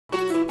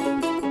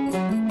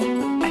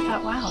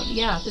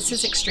yeah, this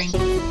is extreme.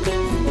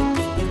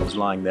 I was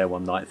lying there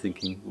one night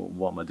thinking, well,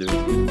 what am I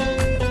doing?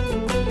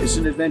 It's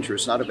an adventure,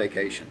 it's not a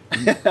vacation.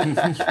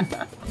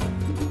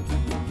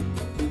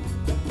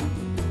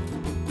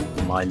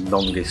 My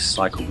longest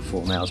cycle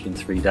before now has been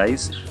 3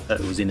 days. It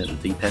was in at the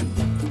deep end.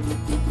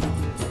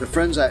 The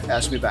friends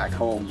asked me back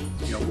home,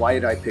 why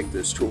did I pick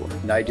this tour?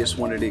 And I just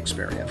wanted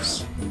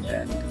experience,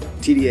 and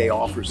TDA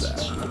offers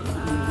that.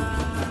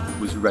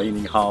 It was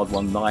raining hard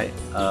one night.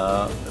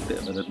 A bit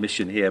of an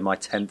admission here, my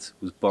tent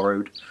was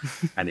borrowed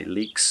and it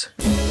leaks.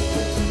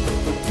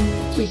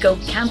 We go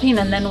camping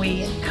and then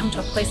we come to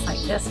a place like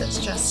this. It's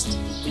just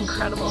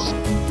incredible.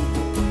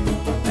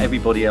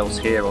 Everybody else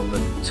here on the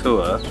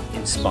tour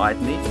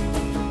inspired me.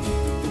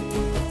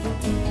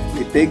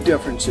 The big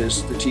difference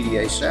is the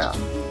TDA staff.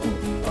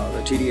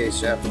 The TDA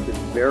staff have been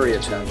very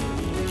attentive.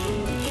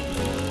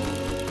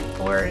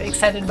 We're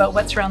excited about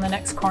what's around the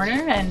next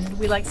corner, and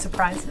we like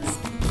surprises.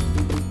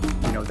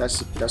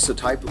 That's the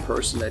type of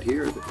person that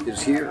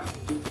is here,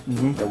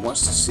 that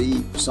wants to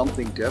see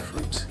something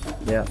different.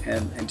 Yeah.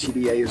 And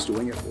TDA is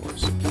doing it for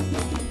us.